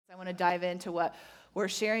I want to dive into what we're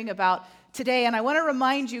sharing about today. And I want to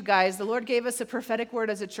remind you guys, the Lord gave us a prophetic word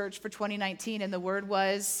as a church for 2019, and the word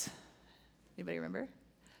was, anybody remember?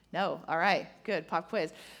 No? All right, good, pop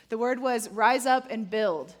quiz. The word was rise up and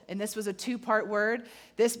build, and this was a two-part word.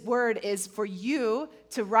 This word is for you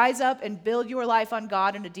to rise up and build your life on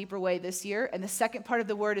God in a deeper way this year, and the second part of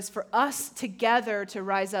the word is for us together to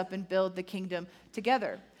rise up and build the kingdom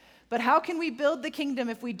together. But how can we build the kingdom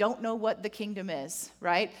if we don't know what the kingdom is,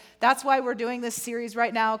 right? That's why we're doing this series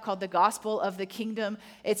right now called The Gospel of the Kingdom.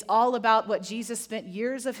 It's all about what Jesus spent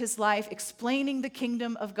years of his life explaining the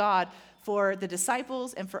kingdom of God for the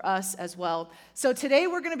disciples and for us as well. So today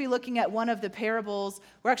we're going to be looking at one of the parables.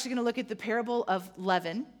 We're actually going to look at the parable of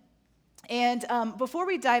leaven. And before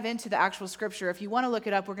we dive into the actual scripture, if you want to look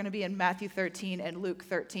it up, we're going to be in Matthew 13 and Luke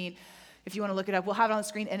 13. If you want to look it up, we'll have it on the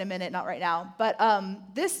screen in a minute, not right now. But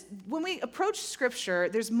when we approach Scripture,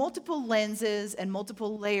 there's multiple lenses and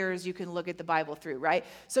multiple layers you can look at the Bible through, right?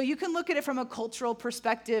 So you can look at it from a cultural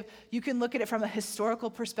perspective. You can look at it from a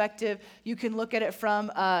historical perspective. You can look at it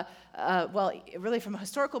from, really from a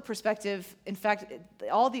historical perspective. In fact,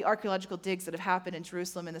 all the archaeological digs that have happened in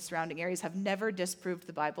Jerusalem and the surrounding areas have never disproved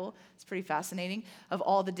the Bible. It's pretty fascinating. Of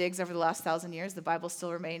all the digs over the last 1,000 years, the Bible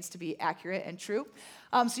still remains to be accurate and true.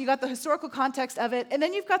 So you got the historical context of it, and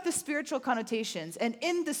then you've got the spiritual connotations. And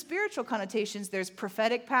in the spiritual connotations, there's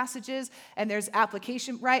prophetic passages, and there's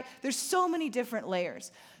application, right? There's so many different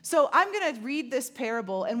layers. So I'm going to read this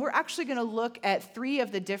parable, and we're actually going to look at 3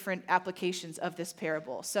 of the different applications of this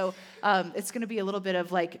parable. So it's going to be a little bit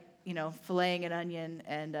of like, filleting an onion,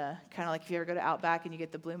 and kind of like if you ever go to Outback and you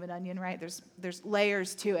get the bloomin' onion, right? There's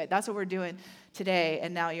layers to it. That's what we're doing today,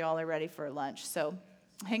 and now you all are ready for lunch. So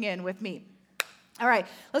hang in with me. All right,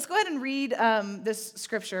 let's go ahead and read this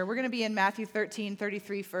scripture. We're going to be in Matthew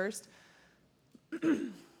 13:33 first.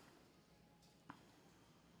 Do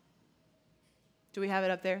we have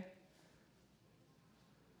it up there? I'm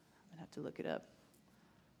going to have to look it up.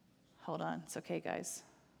 Hold on. It's okay, guys.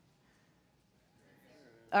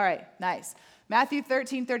 All right, nice. Matthew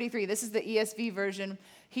 13:33. This is the ESV version.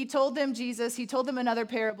 He told them another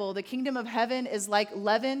parable. The kingdom of heaven is like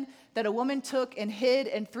leaven that a woman took and hid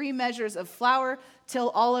in 3 measures of flour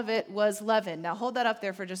till all of it was leavened. Now hold that up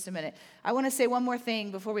there for just a minute. I want to say one more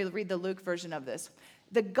thing before we read the Luke version of this.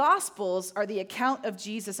 The Gospels are the account of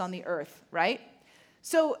Jesus on the earth, right?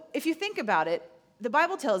 So if you think about it, the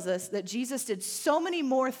Bible tells us that Jesus did so many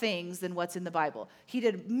more things than what's in the Bible. He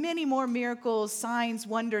did many more miracles, signs,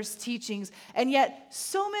 wonders, teachings, and yet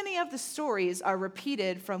so many of the stories are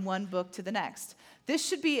repeated from one book to the next. This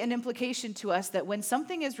should be an implication to us that when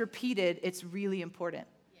something is repeated, it's really important.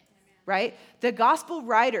 Right? The gospel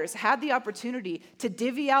writers had the opportunity to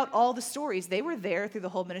divvy out all the stories. They were there through the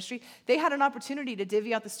whole ministry. They had an opportunity to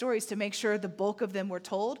divvy out the stories to make sure the bulk of them were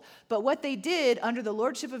told. But what they did under the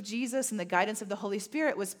lordship of Jesus and the guidance of the Holy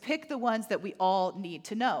Spirit was pick the ones that we all need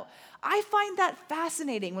to know. I find that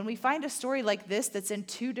fascinating. When we find a story like this that's in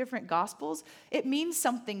 2 different gospels, it means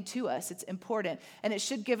something to us. It's important. And it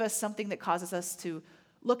should give us something that causes us to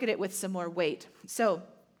look at it with some more weight. So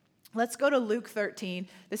let's go to Luke 13.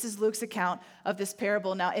 This is Luke's account of this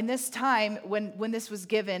parable. Now, in this time, when this was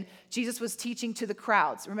given, Jesus was teaching to the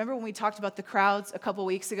crowds. Remember when we talked about the crowds a couple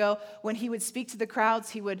weeks ago? When he would speak to the crowds,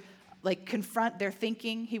 he would confront their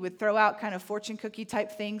thinking. He would throw out kind of fortune cookie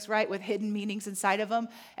type things, right, with hidden meanings inside of them.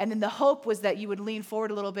 And then the hope was that you would lean forward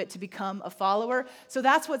a little bit to become a follower. So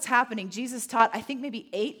that's what's happening. Jesus taught, I think, maybe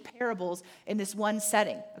 8 parables in this one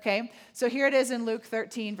setting, okay? So here it is in Luke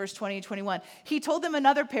 13, verse 20 and 21. He told them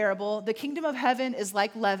another parable. The kingdom of heaven is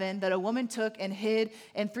like leaven that a woman took and hid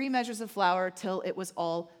in 3 measures of flour till it was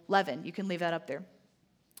all leavened. You can leave that up there.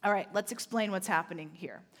 All right, let's explain what's happening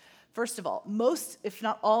here. First of all, most, if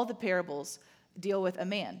not all, the parables deal with a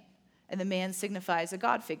man, and the man signifies a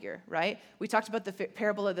God figure, right? We talked about the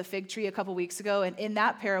parable of the fig tree a couple weeks ago, and in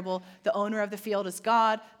that parable, the owner of the field is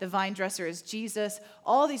God, the vine dresser is Jesus.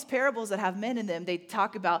 All these parables that have men in them, they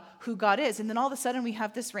talk about who God is, and then all of a sudden we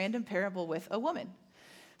have this random parable with a woman.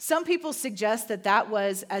 Some people suggest that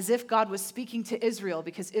was as if God was speaking to Israel,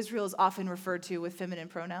 because Israel is often referred to with feminine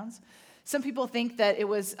pronouns. Some people think that it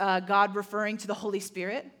was God referring to the Holy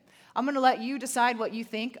Spirit. I'm going to let you decide what you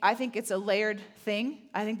think. I think it's a layered thing.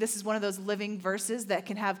 I think this is one of those living verses that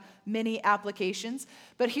can have many applications.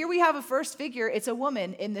 But here we have a first figure. It's a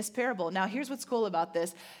woman in this parable. Now, here's what's cool about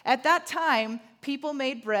this. At that time, people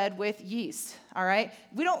made bread with yeast, all right?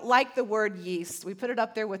 We don't like the word yeast. We put it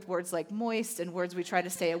up there with words like moist and words we try to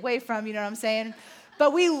stay away from, you know what I'm saying?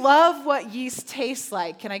 But we love what yeast tastes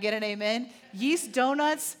like. Can I get an amen? Yeast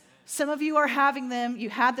donuts Some of you are having them. You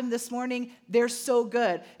had them this morning. They're so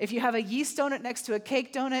good. If you have a yeast donut next to a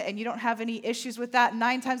cake donut and you don't have any issues with that,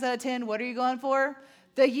 9 times out of 10, what are you going for?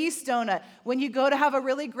 The yeast donut. When you go to have a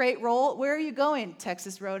really great roll, where are you going?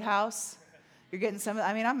 Texas Roadhouse. You're getting some of,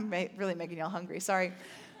 I'm really making y'all hungry. Sorry.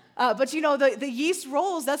 But you know, the yeast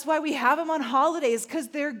rolls, that's why we have them on holidays, because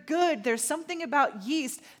they're good. There's something about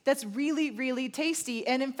yeast that's really, really tasty.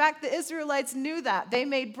 And in fact, the Israelites knew that. They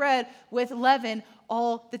made bread with leaven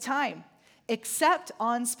all the time, except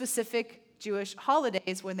on specific Jewish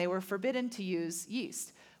holidays when they were forbidden to use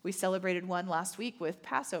yeast. We celebrated one last week with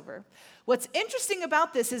Passover. What's interesting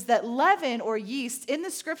about this is that leaven or yeast in the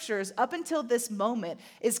scriptures up until this moment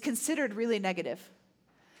is considered really negative.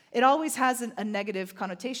 It always has a negative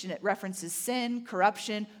connotation. It references sin,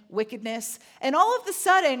 corruption, wickedness. And all of a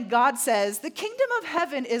sudden, God says, the kingdom of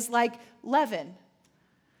heaven is like leaven.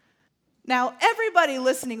 Now, everybody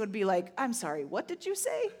listening would be like, I'm sorry, what did you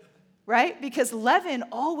say? Right? Because leaven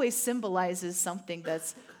always symbolizes something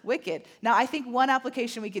that's wicked. Now, I think one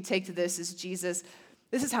application we could take to this is Jesus.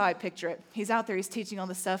 This is how I picture it. He's out there, he's teaching all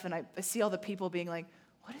this stuff, and I see all the people being like,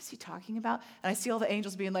 what is he talking about? And I see all the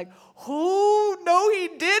angels being like, oh, no,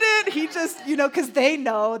 he didn't. He just, because they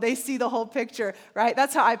know, they see the whole picture, right?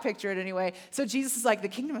 That's how I picture it anyway. So Jesus is like, the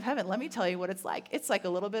kingdom of heaven, let me tell you what it's like. It's like a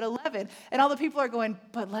little bit of leaven. And all the people are going,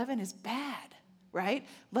 but leaven is bad, right?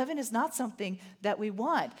 Leaven is not something that we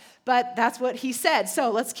want. But that's what he said.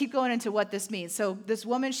 So let's keep going into what this means. So this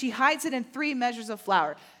woman, she hides it in 3 measures of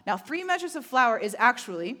flour. Now, 3 measures of flour is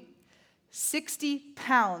actually 60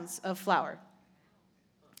 pounds of flour.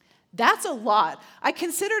 That's a lot. I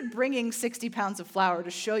considered bringing 60 pounds of flour to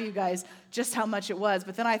show you guys just how much it was,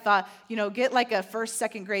 but then I thought, get like a first,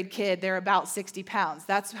 second grade kid, they're about 60 pounds.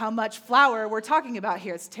 That's how much flour we're talking about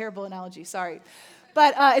here. It's a terrible analogy, sorry.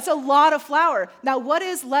 But it's a lot of flour. Now, what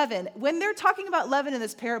is leaven? When they're talking about leaven in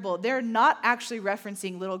this parable, they're not actually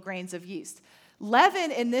referencing little grains of yeast.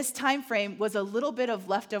 Leaven in this time frame was a little bit of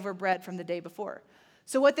leftover bread from the day before.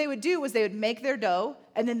 So what they would do was they would make their dough,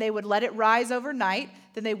 and then they would let it rise overnight.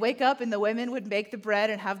 Then they wake up, and the women would make the bread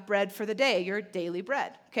and have bread for the day, your daily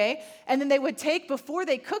bread, okay? And then they would take, before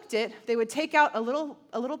they cooked it, they would take out a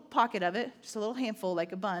little pocket of it, just a little handful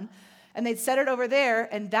like a bun, and they'd set it over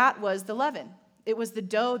there, and that was the leaven. It was the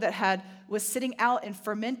dough that was sitting out and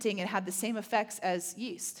fermenting and had the same effects as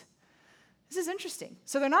yeast. This is interesting.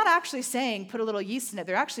 So they're not actually saying put a little yeast in it.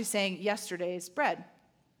 They're actually saying yesterday's bread.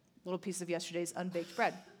 Little piece of yesterday's unbaked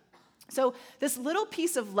bread. So this little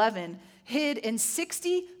piece of leaven hid in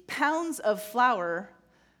 60 pounds of flour,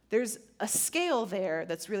 there's a scale there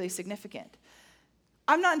that's really significant.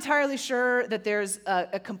 I'm not entirely sure that there's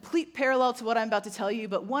a complete parallel to what I'm about to tell you,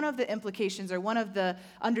 but one of the implications or one of the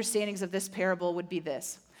understandings of this parable would be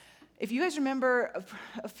this. If you guys remember,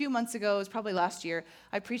 a few months ago, it was probably last year,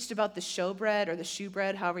 I preached about the showbread or the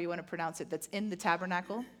shewbread, however you want to pronounce it, that's in the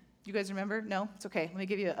tabernacle. You guys remember? No? It's okay. Let me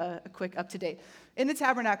give you a quick up-to-date. In the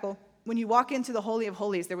tabernacle, when you walk into the Holy of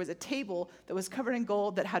Holies, there was a table that was covered in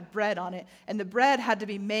gold that had bread on it, and the bread had to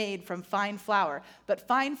be made from fine flour. But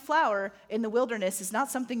fine flour in the wilderness is not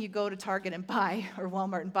something you go to Target and buy or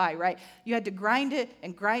Walmart and buy, right? You had to grind it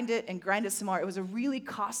and grind it and grind it some more. It was a really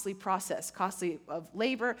costly process, costly of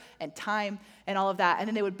labor and time and all of that. And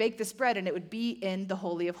then they would bake this bread, and it would be in the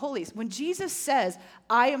Holy of Holies. When Jesus says,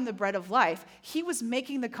 I am the bread of life, he was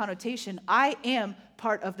making the connotation, I am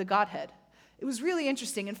part of the Godhead. It was really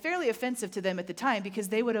interesting and fairly offensive to them at the time because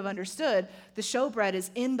they would have understood the showbread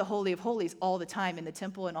is in the Holy of Holies all the time in the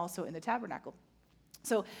temple and also in the tabernacle.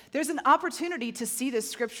 So there's an opportunity to see this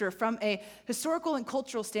scripture from a historical and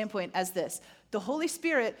cultural standpoint as this. The Holy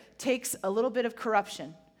Spirit takes a little bit of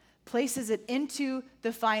corruption, places it into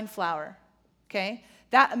the fine flour, okay?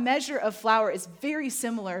 That measure of flour is very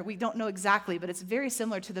similar. We don't know exactly, but it's very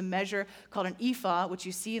similar to the measure called an ephah, which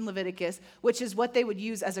you see in Leviticus, which is what they would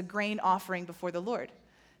use as a grain offering before the Lord.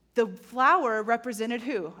 The flour represented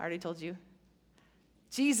who? I already told you.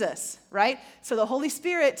 Jesus, right? So the Holy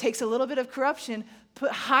Spirit takes a little bit of corruption,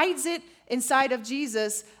 hides it inside of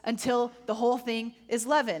Jesus until the whole thing is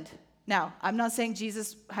leavened. Now, I'm not saying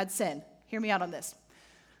Jesus had sin. Hear me out on this.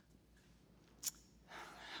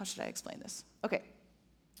 How should I explain this? Okay.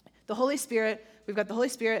 The Holy Spirit, we've got the Holy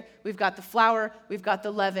Spirit, we've got the flour, we've got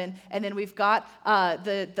the leaven, and then we've got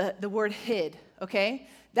the word hid, okay?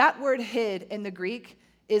 That word hid in the Greek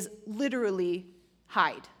is literally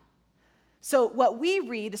hide. So what we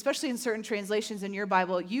read, especially in certain translations in your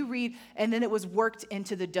Bible, you read, and then it was worked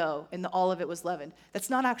into the dough, and all of it was leavened. That's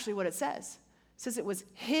not actually what it says. It says it was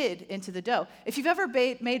hid into the dough. If you've ever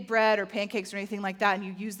made bread or pancakes or anything like that, and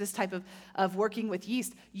you use this type of working with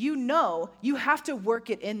yeast, you know you have to work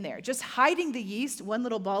it in there. Just hiding the yeast, one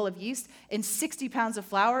little ball of yeast, in 60 pounds of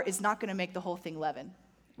flour is not going to make the whole thing leaven,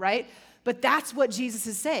 right? But that's what Jesus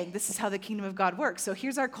is saying. This is how the kingdom of God works. So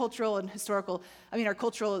here's our cultural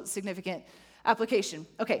significant application.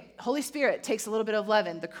 Okay, Holy Spirit takes a little bit of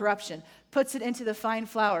leaven, the corruption, puts it into the fine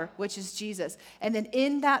flour, which is Jesus. And then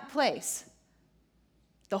in that place,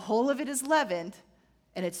 the whole of it is leavened,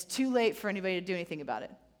 and it's too late for anybody to do anything about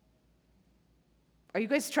it. Are you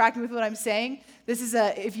guys tracking with what I'm saying? This is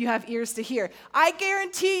if you have ears to hear. I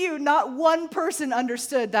guarantee you not one person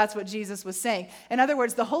understood that's what Jesus was saying. In other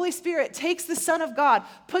words, the Holy Spirit takes the Son of God,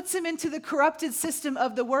 puts him into the corrupted system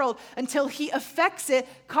of the world until he affects it,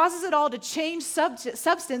 causes it all to change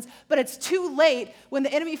substance, but it's too late when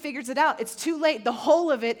the enemy figures it out. It's too late. The whole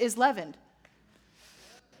of it is leavened.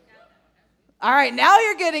 All right, now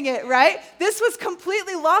you're getting it, right? This was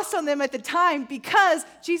completely lost on them at the time because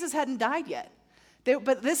Jesus hadn't died yet.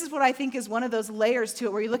 But this is what I think is one of those layers to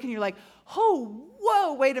it where you look and you're like, oh,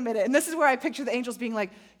 whoa, wait a minute. And this is where I picture the angels being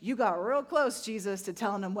like, you got real close, Jesus, to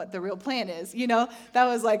telling them what the real plan is. You know, that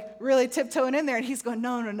was like really tiptoeing in there. And he's going,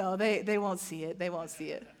 no, they won't see it. They won't see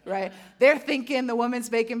it, right? They're thinking the woman's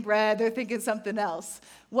baking bread. They're thinking something else.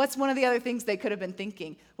 What's one of the other things they could have been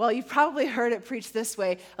thinking? Well, you've probably heard it preached this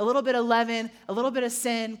way. A little bit of leaven, a little bit of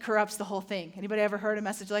sin corrupts the whole thing. Anybody ever heard a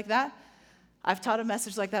message like that? I've taught a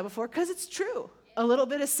message like that before because it's true. A little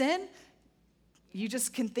bit of sin, you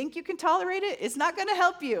just can think you can tolerate it. It's not going to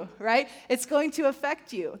help you, right? It's going to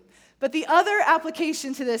affect you. But the other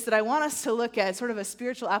application to this that I want us to look at, sort of a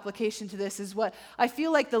spiritual application to this, is what I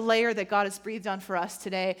feel like the layer that God has breathed on for us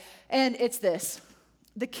today. And it's this.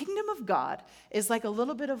 The kingdom of God is like a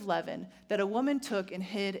little bit of leaven that a woman took and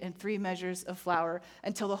hid in 3 measures of flour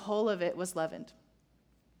until the whole of it was leavened.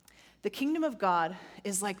 The kingdom of God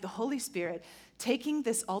is like the Holy Spirit taking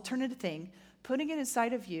this alternative thing, putting it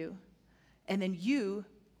inside of you, and then you,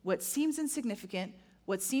 what seems insignificant,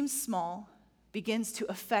 what seems small, begins to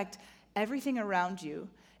affect everything around you.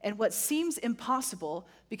 And what seems impossible,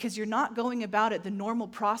 because you're not going about it the normal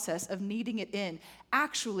process of kneading it in,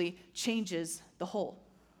 actually changes the whole.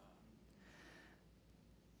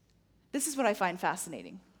 This is what I find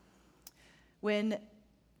fascinating. When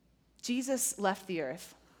Jesus left the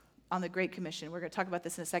earth on the Great Commission, we're going to talk about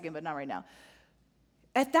this in a second, but not right now.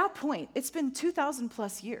 At that point, it's been 2,000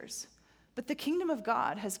 plus years, but the kingdom of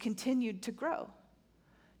God has continued to grow.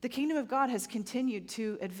 The kingdom of God has continued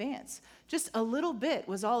to advance. Just a little bit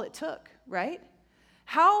was all it took, right?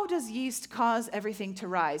 How does yeast cause everything to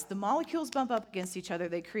rise? The molecules bump up against each other,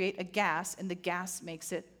 they create a gas, and the gas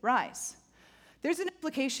makes it rise. There's an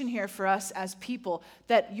implication here for us as people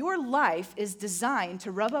that your life is designed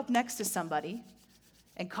to rub up next to somebody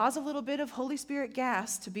and cause a little bit of Holy Spirit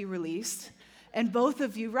gas to be released, and both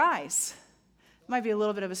of you rise. Might be a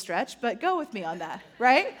little bit of a stretch, but go with me on that,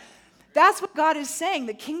 right? That's what God is saying.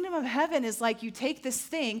 The kingdom of heaven is like you take this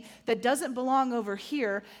thing that doesn't belong over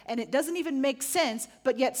here, and it doesn't even make sense,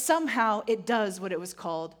 but yet somehow it does what it was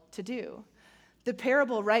called to do. The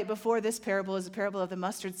parable right before this parable is a parable of the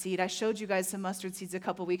mustard seed. I showed you guys some mustard seeds a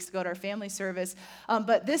couple weeks ago at our family service.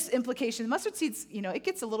 But this implication, mustard seeds, it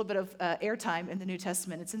gets a little bit of airtime in the New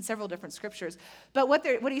Testament. It's in several different scriptures. But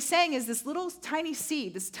what he's saying is this little tiny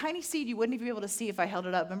seed you wouldn't even be able to see if I held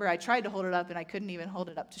it up. Remember, I tried to hold it up and I couldn't even hold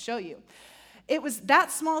it up to show you. It was that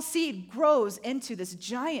small seed grows into this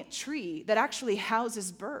giant tree that actually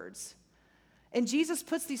houses birds. And Jesus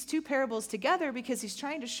puts these 2 parables together because he's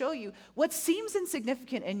trying to show you what seems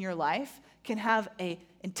insignificant in your life can have an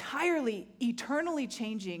entirely, eternally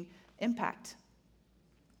changing impact.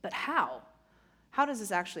 But how? How does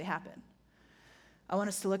this actually happen? I want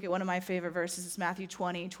us to look at one of my favorite verses. It's Matthew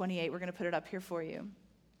 20:28. We're going to put it up here for you.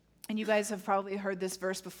 And you guys have probably heard this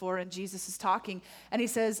verse before, and Jesus is talking, and he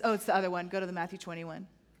says, it's the other one. Go to the Matthew 21.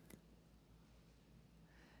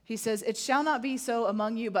 He says, "It shall not be so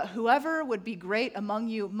among you, but whoever would be great among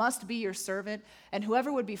you must be your servant, and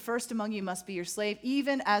whoever would be first among you must be your slave,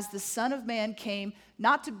 even as the Son of Man came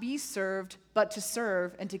not to be served, but to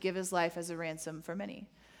serve and to give his life as a ransom for many."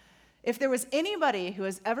 If there was anybody who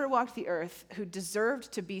has ever walked the earth who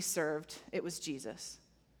deserved to be served, it was Jesus,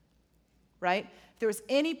 right? If there was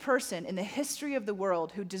any person in the history of the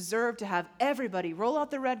world who deserved to have everybody roll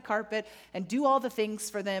out the red carpet and do all the things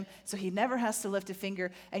for them so he never has to lift a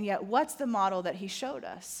finger, and yet what's the model that he showed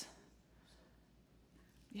us?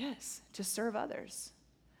 Yes, to serve others.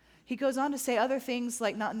 He goes on to say other things,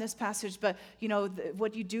 like not in this passage, but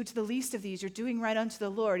what you do to the least of these, you're doing right unto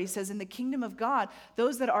the Lord. He says in the kingdom of God,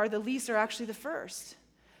 those that are the least are actually the first.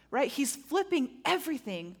 right? He's flipping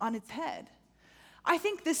everything on its head. I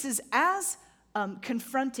think this is as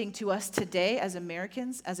confronting to us today as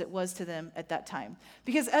Americans as it was to them at that time.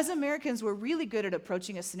 Because as Americans, we're really good at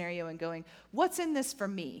approaching a scenario and going, what's in this for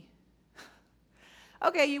me?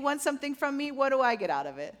 Okay, you want something from me? What do I get out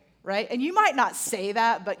of it, right? And you might not say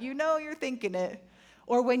that, but you know you're thinking it.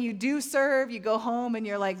 Or when you do serve, you go home and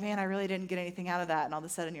you're like, man, I really didn't get anything out of that. And all of a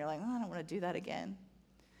sudden you're like, oh, I don't want to do that again.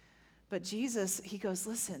 But Jesus, he goes,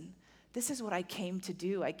 listen, this is what I came to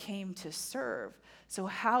do. I came to serve. So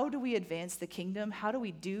how do we advance the kingdom? How do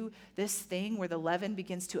we do this thing where the leaven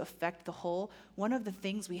begins to affect the whole? One of the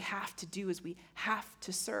things we have to do is we have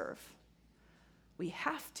to serve. We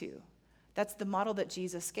have to. That's the model that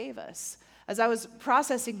Jesus gave us. As I was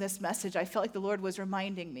processing this message, I felt like the Lord was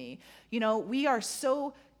reminding me, we are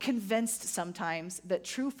so convinced sometimes that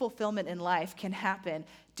true fulfillment in life can happen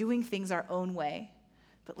doing things our own way.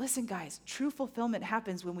 But listen, guys, true fulfillment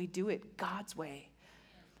happens when we do it God's way.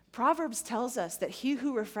 Proverbs tells us that he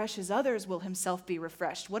who refreshes others will himself be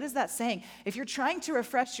refreshed. What is that saying? If you're trying to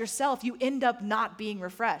refresh yourself, you end up not being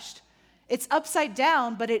refreshed. It's upside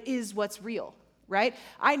down, but it is what's real, right?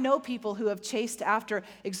 I know people who have chased after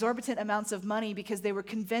exorbitant amounts of money because they were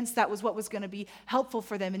convinced that was what was going to be helpful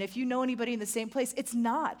for them. And if you know anybody in the same place, it's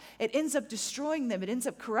not. It ends up destroying them. It ends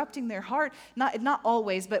up corrupting their heart. Not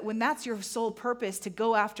always, but when that's your sole purpose to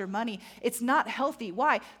go after money, it's not healthy.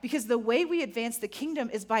 Why? Because the way we advance the kingdom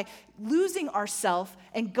is by losing ourselves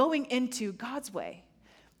and going into God's way.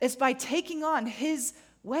 It's by taking on his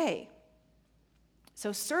way.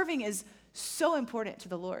 So serving is so important to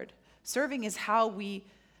the Lord. Serving is how we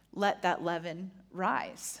let that leaven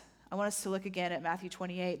rise. I want us to look again at Matthew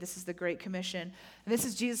 28. This is the Great Commission. And this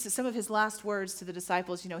is Jesus, some of his last words to the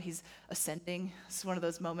disciples. He's ascending. It's one of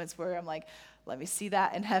those moments where I'm like, let me see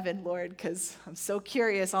that in heaven, Lord, because I'm so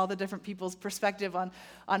curious, all the different people's perspective on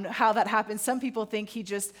how that happened. Some people think he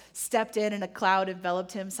just stepped in and a cloud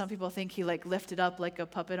enveloped him. Some people think he lifted up like a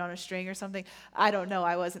puppet on a string or something. I don't know.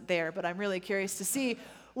 I wasn't there, but I'm really curious to see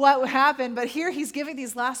what happened. But here he's giving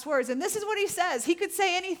these last words, and this is what he says. He could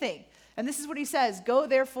say anything, and this is what he says: go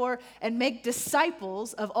therefore and make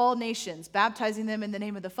disciples of all nations, baptizing them in the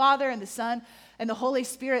name of the Father and the Son and the Holy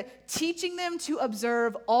Spirit, teaching them to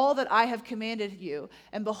observe all that I have commanded you.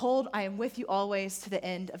 And behold, I am with you always to the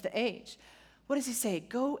end of the age. What does he say?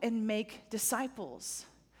 Go and make disciples.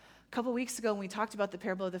 A couple weeks ago when we talked about the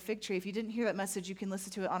parable of the fig tree, if you didn't hear that message, you can listen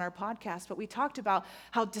to it on our podcast. But we talked about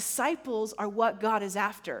how disciples are what God is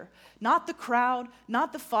after. Not the crowd,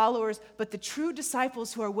 not the followers, but the true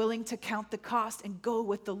disciples who are willing to count the cost and go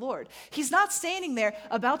with the Lord. He's not standing there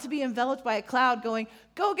about to be enveloped by a cloud going,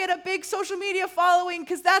 go get a big social media following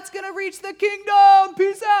because that's going to reach the kingdom.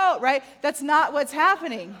 Peace out, right? That's not what's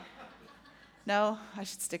happening. No, I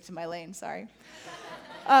should stick to my lane, sorry.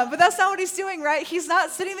 But that's not what he's doing, right? He's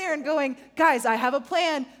not sitting there and going, guys, I have a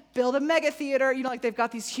plan, build a mega theater. They've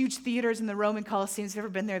got these huge theaters in the Roman Colosseum. If you've ever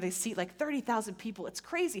been there, they seat 30,000 people. It's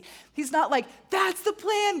crazy. He's not like, that's the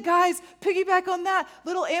plan, guys, piggyback on that.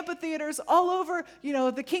 Little amphitheaters all over,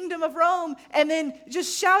 the kingdom of Rome, and then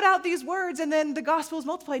just shout out these words, and then the gospel is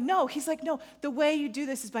multiplied. No, he's like, no, the way you do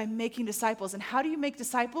this is by making disciples. And how do you make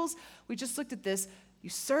disciples? We just looked at this.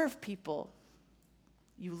 You serve people.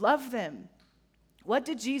 You love them. What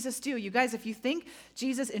did Jesus do? You guys, if you think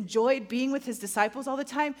Jesus enjoyed being with his disciples all the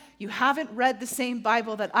time, you haven't read the same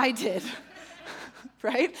Bible that I did,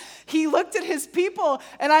 right? He looked at his people,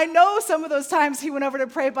 and I know some of those times he went over to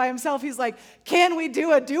pray by himself. He's like, can we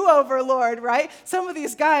do a do-over, Lord, right? Some of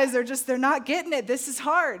these guys, they're not getting it. This is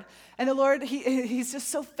hard. And the Lord, he's just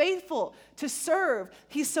so faithful to serve.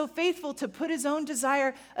 He's so faithful to put his own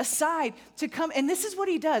desire aside to come. And this is what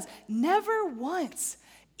he does. Never once,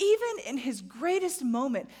 even in his greatest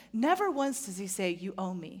moment, never once does he say, you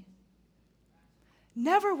owe me.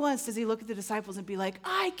 Never once does he look at the disciples and be like,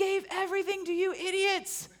 I gave everything to you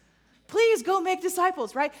idiots. Please go make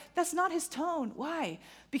disciples, right? That's not his tone. Why?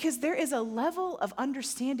 Because there is a level of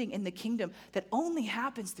understanding in the kingdom that only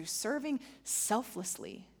happens through serving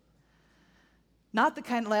selflessly. Not the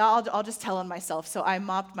kind, I'll just tell on myself. So I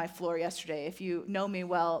mopped my floor yesterday. If you know me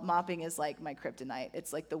well, mopping is like my kryptonite.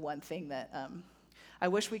 It's like the one thing that I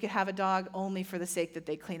wish we could have a dog only for the sake that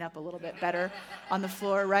they clean up a little bit better on the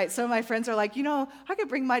floor, right? Some of my friends are like, I could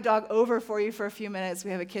bring my dog over for you for a few minutes. We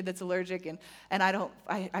have a kid that's allergic, and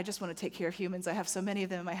I just want to take care of humans. I have so many of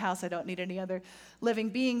them in my house, I don't need any other living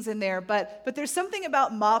beings in there. But there's something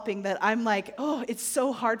about mopping that I'm like, oh, it's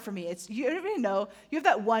so hard for me. You have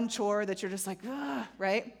that one chore that you're just like,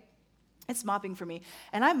 right? It's mopping for me.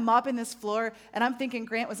 And I'm mopping this floor, and I'm thinking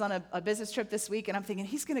Grant was on a business trip this week, and I'm thinking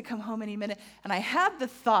he's going to come home any minute. And I had the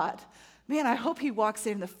thought Man, I hope he walks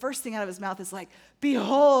in and the first thing out of his mouth is like,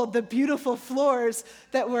 behold the beautiful floors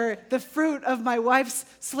that were the fruit of my wife's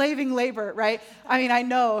slaving labor, right? I mean, I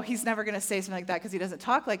know he's never going to say something like that because he doesn't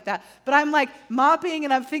talk like that. But I'm like mopping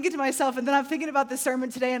and I'm thinking to myself, and then I'm thinking about the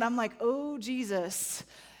sermon today and I'm like, oh, Jesus,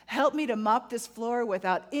 help me to mop this floor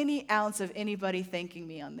without any ounce of anybody thanking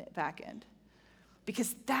me on the back end.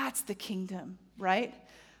 Because that's the kingdom, right?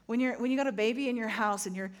 When you got a baby in your house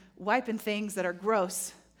and you're wiping things that are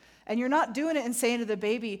gross, and you're not doing it and saying to the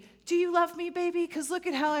baby, do you love me, baby? Because look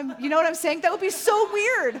at how you know what I'm saying? That would be so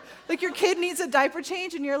weird. Like your kid needs a diaper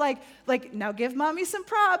change and you're like, now give mommy some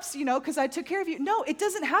props, because I took care of you. No, it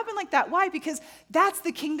doesn't happen like that. Why? Because that's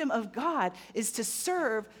the kingdom of God, is to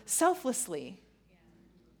serve selflessly,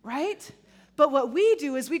 right? But what we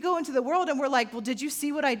do is we go into the world and we're like, well, did you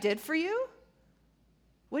see what I did for you?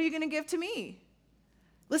 What are you going to give to me?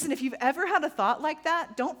 Listen, if you've ever had a thought like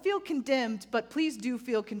that, don't feel condemned, but please do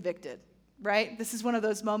feel convicted, right? This is one of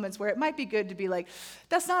those moments where it might be good to be like,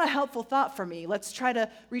 that's not a helpful thought for me. Let's try to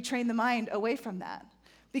retrain the mind away from that.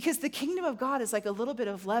 Because the kingdom of God is like a little bit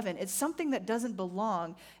of leaven. It's something that doesn't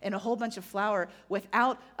belong in a whole bunch of flour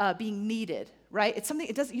without being kneaded, right? It's something,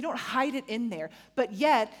 you don't hide it in there. But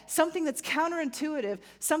yet, something that's counterintuitive,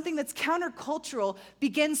 something that's countercultural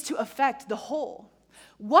begins to affect the whole.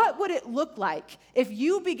 What would it look like if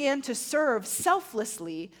you began to serve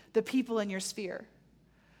selflessly the people in your sphere?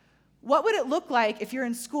 What would it look like if you're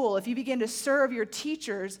in school, if you began to serve your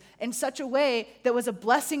teachers in such a way that was a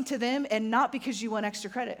blessing to them and not because you won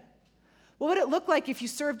extra credit? What would it look like if you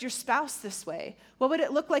served your spouse this way? What would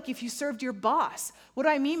it look like if you served your boss? What do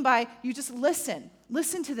I mean by you just listen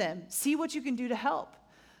to them, see what you can do to help?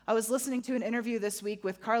 I was listening to an interview this week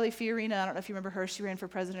with Carly Fiorina. I don't know if you remember her. She ran for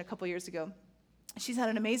president a couple years ago. She's had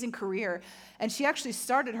an amazing career, and she actually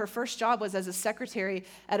started, her first job was as a secretary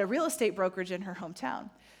at a real estate brokerage in her hometown.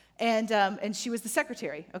 And she was the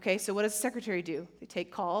secretary, okay? So what does the secretary do? They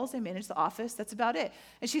take calls, they manage the office, that's about it.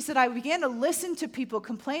 And she said, I began to listen to people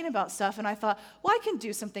complain about stuff, and I thought, well, I can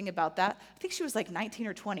do something about that. I think she was like 19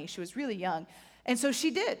 or 20. She was really young. And so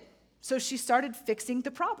she did. So she started fixing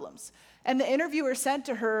the problems. And the interviewer said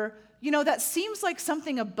to her, that seems like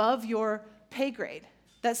something above your pay grade.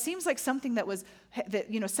 That seems like something that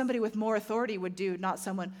somebody with more authority would do, not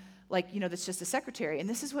someone like, that's just a secretary. And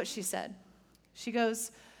this is what she said. She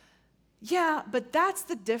goes, yeah, but that's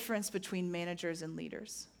the difference between managers and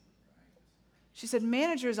leaders. She said,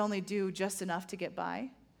 managers only do just enough to get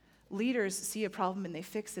by. Leaders see a problem and they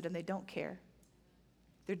fix it and they don't care.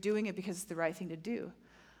 They're doing it because it's the right thing to do.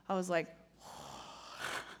 I was like,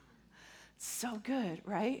 oh, so good,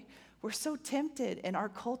 right? We're so tempted in our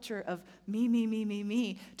culture of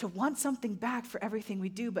me, to want something back for everything we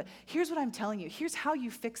do. But here's what I'm telling you. Here's how you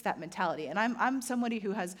fix that mentality. And I'm somebody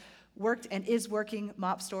who has worked and is working,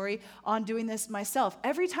 Mop Story, on doing this myself.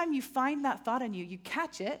 Every time you find that thought in you, you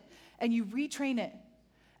catch it and you retrain it.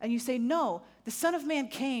 And you say, no, the Son of Man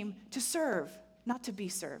came to serve, not to be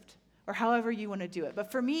served, or however you want to do it.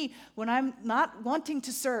 But for me, when I'm not wanting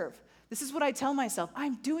to serve, this is what I tell myself.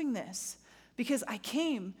 I'm doing this because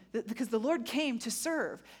because the Lord came to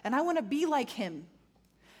serve, and I want to be like him.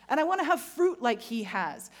 And I want to have fruit like he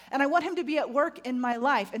has. And I want him to be at work in my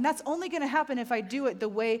life. And that's only going to happen if I do it the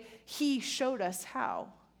way he showed us how.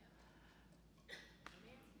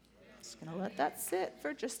 Just going to let that sit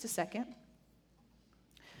for just a second.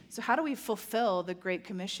 So how do we fulfill the Great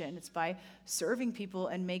Commission? It's by serving people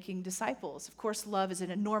and making disciples. Of course, love is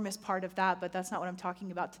an enormous part of that, but that's not what I'm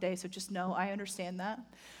talking about today. So just know I understand that.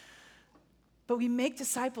 But we make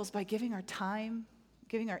disciples by giving our time,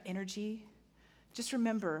 giving our energy. Just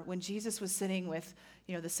remember when Jesus was sitting with,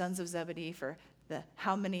 the sons of Zebedee for the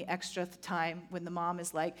how many extra time when the mom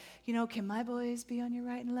is like, can my boys be on your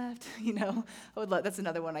right and left? That's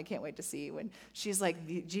another one I can't wait to see. When she's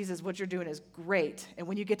like, Jesus, what you're doing is great. And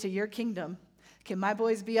when you get to your kingdom, can my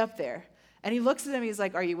boys be up there? And he looks at them, he's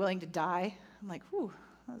like, are you willing to die? I'm like, whew,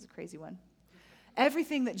 that was a crazy one.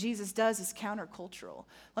 Everything that Jesus does is countercultural.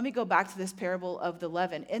 Let me go back to this parable of the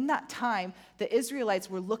leaven. In that time, the Israelites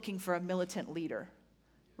were looking for a militant leader,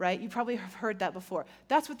 right? You probably have heard that before.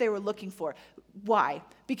 That's what they were looking for. Why?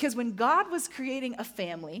 Because when God was creating a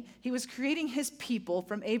family, he was creating his people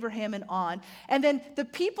from Abraham and on, and then the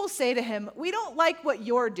people say to him, we don't like what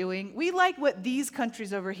you're doing. We like what these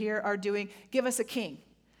countries over here are doing. Give us a king.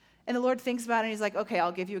 And the Lord thinks about it, and he's like, okay,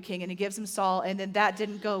 I'll give you a king. And he gives him Saul, and then that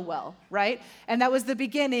didn't go well, right? And that was the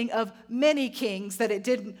beginning of many kings that it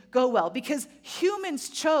didn't go well, because humans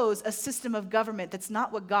chose a system of government that's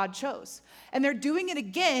not what God chose. And they're doing it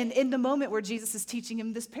again in the moment where Jesus is teaching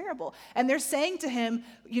him this parable. And they're saying to him,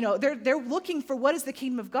 they're looking for, what is the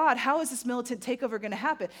kingdom of God? How is this militant takeover going to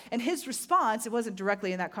happen? And his response, it wasn't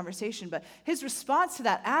directly in that conversation, but his response to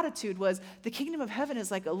that attitude was, the kingdom of heaven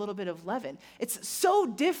is like a little bit of leaven. It's so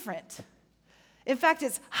different. In fact,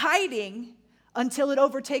 it's hiding until it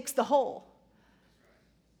overtakes the whole.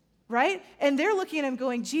 Right? And they're looking at him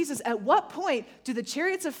going, Jesus, at what point do the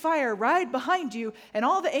chariots of fire ride behind you and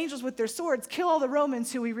all the angels with their swords kill all the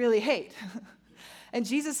Romans who we really hate? And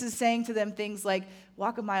Jesus is saying to them things like,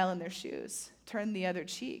 walk a mile in their shoes, turn the other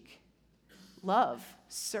cheek, love,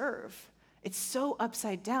 serve. It's so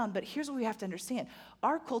upside down, but here's what we have to understand.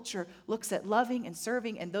 Our culture looks at loving and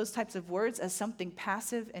serving and those types of words as something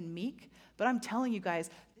passive and meek, but I'm telling you guys,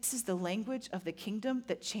 this is the language of the kingdom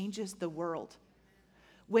that changes the world.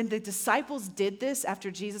 When the disciples did this after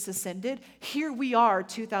Jesus ascended, here we are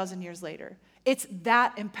 2,000 years later. It's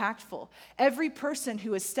that impactful. Every person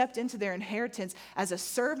who has stepped into their inheritance as a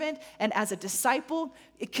servant and as a disciple,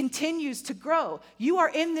 it continues to grow. You are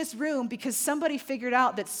in this room because somebody figured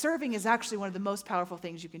out that serving is actually one of the most powerful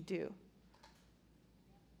things you can do.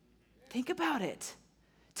 Think about it.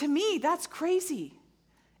 To me, that's crazy.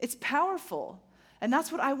 It's powerful. And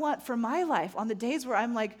that's what I want for my life. On the days where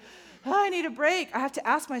I'm like, oh, I need a break, I have to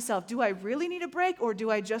ask myself, do I really need a break or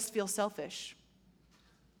do I just feel selfish?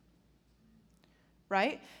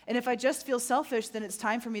 Right? And if I just feel selfish, then it's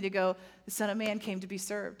time for me to go, the Son of Man came to be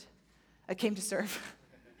served. I came to serve.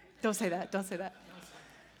 Don't say that. Don't say that.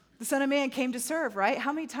 The Son of Man came to serve, right?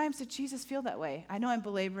 How many times did Jesus feel that way? I know I'm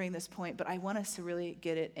belaboring this point, but I want us to really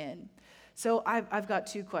get it in. So I've got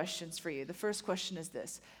two questions for you. The first question is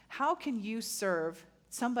this. How can you serve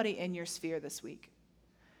somebody in your sphere this week?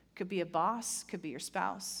 Could be a boss, could be your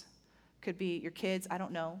spouse, could be your kids, I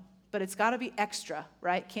don't know. But it's got to be extra,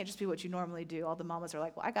 right? Can't just be what you normally do. All the mamas are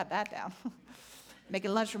like, well, I got that down.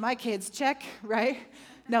 Making lunch for my kids, check, right?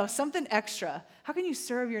 No, something extra. How can you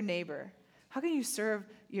serve your neighbor? How can you serve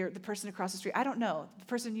the person across the street? I don't know. The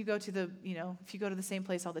person you go to if you go to the same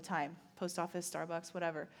place all the time, post office, Starbucks,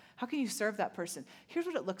 whatever. How can you serve that person? Here's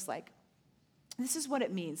what it looks like. This is what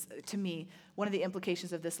it means to me, one of the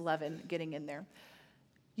implications of this leaven getting in there.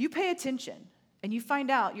 You pay attention. And you find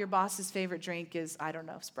out your boss's favorite drink is, I don't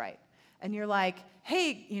know, Sprite. And you're like,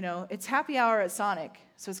 hey, it's happy hour at Sonic,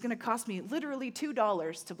 so it's going to cost me literally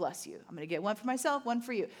 $2 to bless you. I'm going to get one for myself, one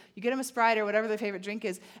for you. You get them a Sprite or whatever their favorite drink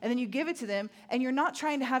is, and then you give it to them, and you're not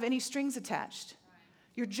trying to have any strings attached.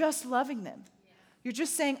 You're just loving them. You're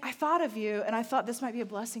just saying, I thought of you, and I thought this might be a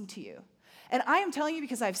blessing to you. And I am telling you,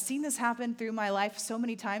 because I've seen this happen through my life so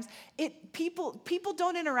many times, people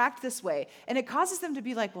don't interact this way, and it causes them to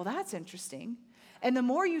be like, well, that's interesting. And the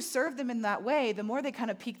more you serve them in that way, the more they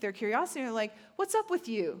kind of pique their curiosity. And they're like, what's up with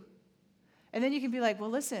you? And then you can be like,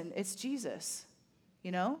 well, listen, it's Jesus,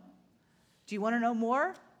 Do you want to know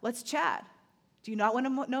more? Let's chat. Do you not want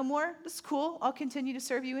to know more? This is cool. I'll continue to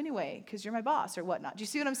serve you anyway because you're my boss or whatnot. Do you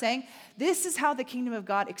see what I'm saying? This is how the kingdom of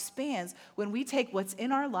God expands when we take what's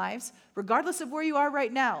in our lives, regardless of where you are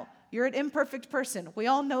right now. You're an imperfect person. We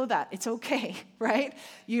all know that. It's okay, right?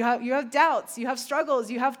 You have doubts, you have struggles,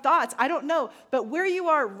 you have thoughts. I don't know. But where you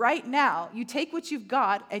are right now, you take what you've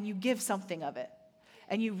got and you give something of it.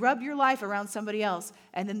 And you rub your life around somebody else,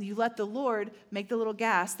 and then you let the Lord make the little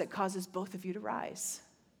gas that causes both of you to rise.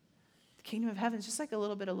 The kingdom of heaven is just like a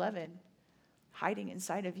little bit of leaven hiding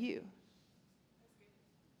inside of you.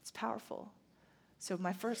 It's powerful. So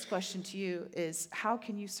my first question to you is, how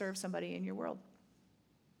can you serve somebody in your world?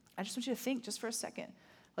 I just want you to think just for a second.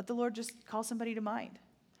 Let the Lord just call somebody to mind.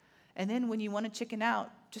 And then when you want to chicken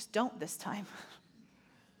out, just don't this time.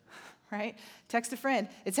 Right? Text a friend.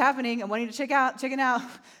 It's happening. I want you to chicken out.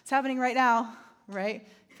 It's happening right now. Right?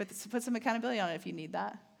 Put some accountability on it if you need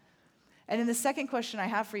that. And then the second question I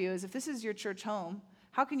have for you is, if this is your church home,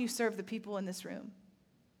 how can you serve the people in this room?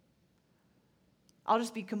 I'll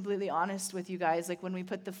just be completely honest with you guys. Like when we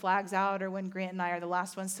put the flags out or when Grant and I are the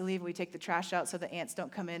last ones to leave, we take the trash out so the ants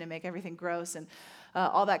don't come in and make everything gross and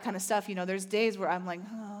all that kind of stuff. There's days where I'm like,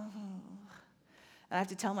 oh. And I have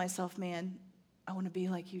to tell myself, man, I want to be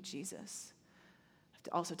like you, Jesus. I have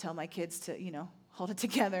to also tell my kids to, hold it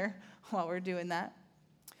together while we're doing that.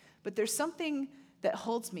 But there's something that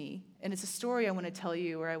holds me, and it's a story I want to tell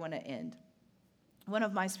you where I want to end. One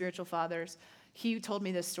of my spiritual fathers, He told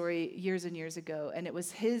me this story years and years ago, and it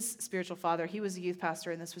was his spiritual father. He was a youth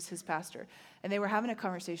pastor, and this was his pastor. And they were having a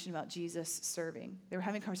conversation about Jesus serving. They were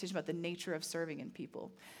having a conversation about the nature of serving in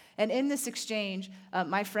people. And in this exchange,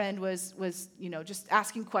 my friend was just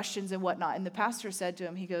asking questions and whatnot. And the pastor said to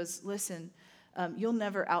him, he goes, listen, you'll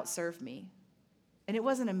never outserve me. And it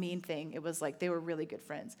wasn't a mean thing. It was like they were really good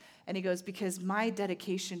friends. And he goes, because my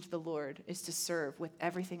dedication to the Lord is to serve with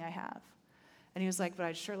everything I have. And he was like, but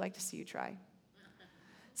I'd sure like to see you try.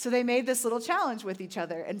 So they made this little challenge with each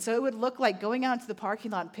other. And so it would look like going out into the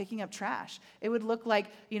parking lot and picking up trash. It would look like,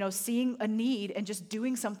 seeing a need and just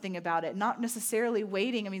doing something about it, not necessarily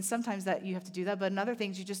waiting. I mean, sometimes that you have to do that, but in other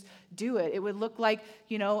things, you just do it. It would look like,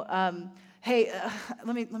 hey,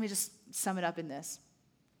 let me just sum it up in this.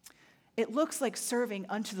 It looks like serving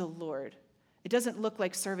unto the Lord. It doesn't look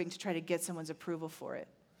like serving to try to get someone's approval for it.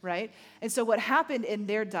 Right? And so what happened in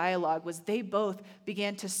their dialogue was they both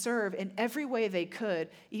began to serve in every way they could,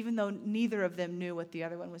 even though neither of them knew what the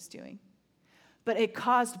other one was doing. But it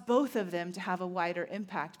caused both of them to have a wider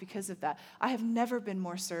impact because of that. I have never been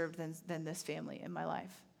more served than this family in my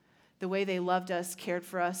life. The way they loved us, cared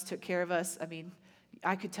for us, took care of us. I mean,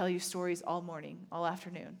 I could tell you stories all morning, all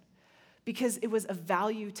afternoon, because it was of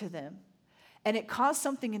value to them. And it caused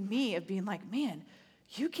something in me of being like, man,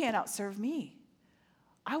 you can't outserve me.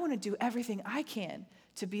 I want to do everything I can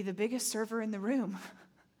to be the biggest server in the room.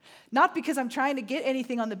 Not because I'm trying to get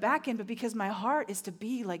anything on the back end, but because my heart is to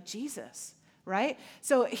be like Jesus, right?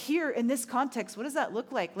 So here in this context, what does that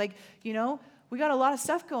look like? Like, we got a lot of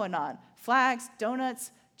stuff going on. Flags,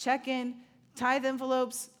 donuts, check-in, tithe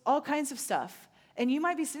envelopes, all kinds of stuff. And you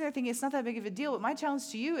might be sitting there thinking it's not that big of a deal, but my challenge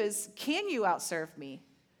to you is, can you outserve me?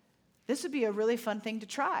 This would be a really fun thing to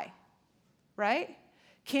try, right?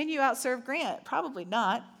 Can you outserve Grant? Probably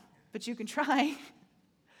not, but you can try.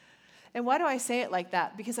 And why do I say it like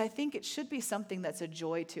that? Because I think it should be something that's a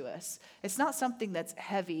joy to us. It's not something that's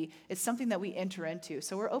heavy. It's something that we enter into.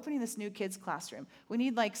 So we're opening this new kids classroom. We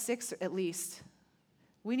need like 6 at least.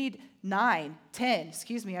 We need 9, 10,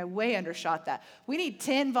 I way undershot that. We need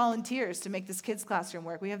 10 volunteers to make this kids classroom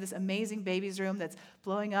work. We have this amazing babies room that's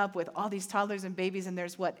blowing up with all these toddlers and babies, and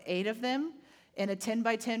there's 8 of them in a 10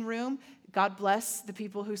 by 10 room. God bless the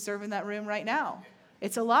people who serve in that room right now.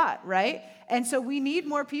 It's a lot, right? And so we need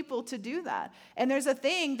more people to do that. And there's a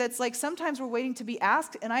thing that's like sometimes we're waiting to be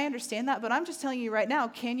asked, and I understand that, but I'm just telling you right now,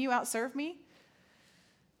 can you outserve me?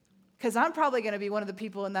 Because I'm probably going to be one of the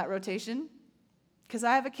people in that rotation because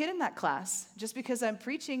I have a kid in that class. Just because I'm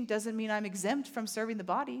preaching doesn't mean I'm exempt from serving the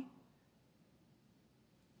body,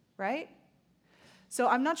 right? So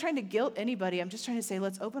I'm not trying to guilt anybody. I'm just trying to say,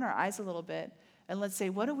 let's open our eyes a little bit. And let's say,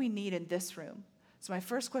 what do we need in this room? So my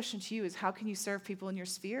first question to you is, how can you serve people in your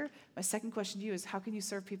sphere? My second question to you is, how can you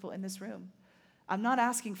serve people in this room? I'm not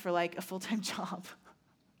asking for like a full-time job,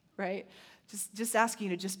 right? Just asking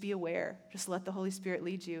you to just be aware. Just let the Holy Spirit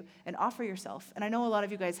lead you and offer yourself. And I know a lot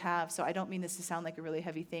of you guys have, so I don't mean this to sound like a really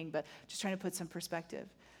heavy thing, but just trying to put some perspective.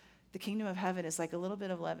 The kingdom of heaven is like a little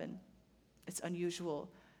bit of leaven. It's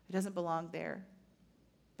unusual. It doesn't belong there,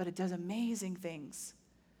 but it does amazing things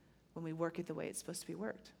when we work it the way it's supposed to be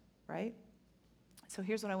worked, right? So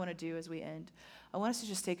here's what I want to do as we end. I want us to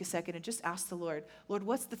just take a second and just ask the Lord,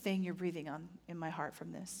 what's the thing you're breathing on in my heart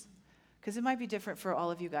from this? Because it might be different for all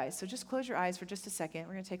of you guys. So just close your eyes for just a second.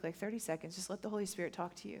 We're going to take like 30 seconds. Just let the Holy Spirit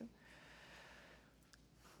talk to you.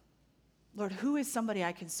 Lord, who is somebody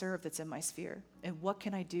I can serve that's in my sphere? And what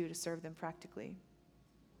can I do to serve them practically?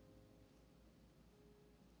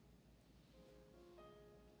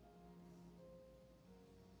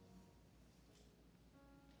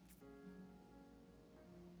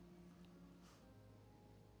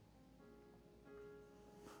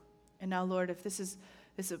 And now, Lord, if this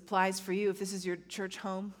applies for you, if this is your church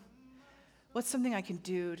home, what's something I can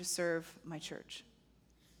do to serve my church,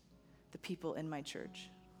 the people in my church?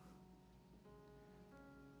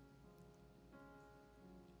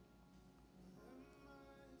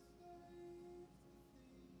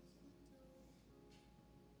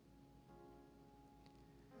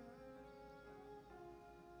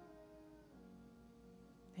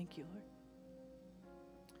 Thank you, Lord.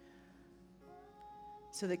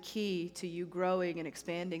 So the key to you growing and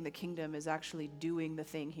expanding the kingdom is actually doing the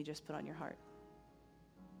thing he just put on your heart.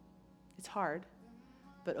 It's hard,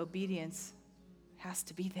 but obedience has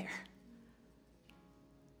to be there.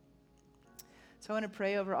 So I want to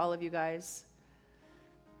pray over all of you guys.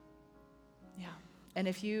 Yeah. And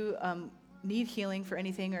if you need healing for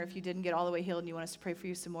anything, or if you didn't get all the way healed and you want us to pray for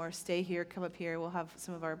you some more, stay here, come up here. We'll have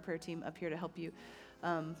some of our prayer team up here to help you.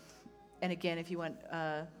 And again, if you want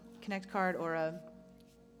a Connect card or a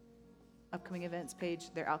upcoming events page,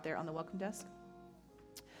 they're out there on the welcome desk.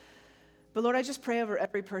 But Lord, I just pray over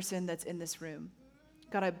every person that's in this room.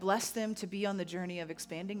 God, I bless them to be on the journey of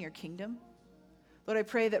expanding your kingdom. Lord, I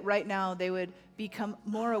pray that right now they would become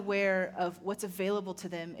more aware of what's available to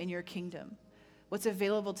them in your kingdom, what's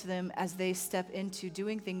available to them as they step into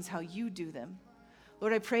doing things how you do them.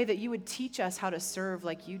 Lord, I pray that you would teach us how to serve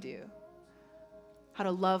like you do, how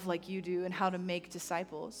to love like you do, and how to make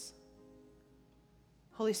disciples.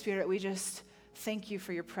 Holy Spirit, we just thank you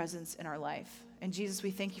for your presence in our life. And Jesus, we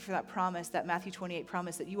thank you for that promise, that Matthew 28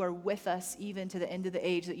 promise, that you are with us even to the end of the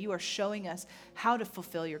age, that you are showing us how to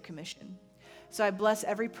fulfill your commission. So I bless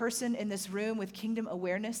every person in this room with kingdom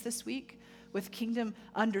awareness this week, with kingdom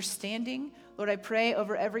understanding. Lord, I pray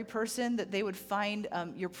over every person that they would find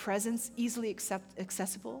your presence easily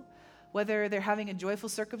accessible, whether they're having a joyful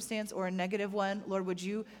circumstance or a negative one. Lord, would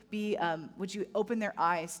you open their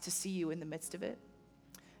eyes to see you in the midst of it?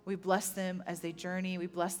 We bless them as they journey. We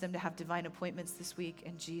bless them to have divine appointments this week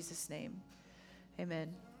in Jesus' name.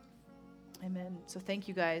 Amen. Amen. So thank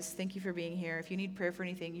you guys. Thank you for being here. If you need prayer for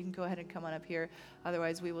anything, you can go ahead and come on up here.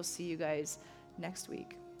 Otherwise, we will see you guys next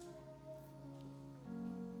week.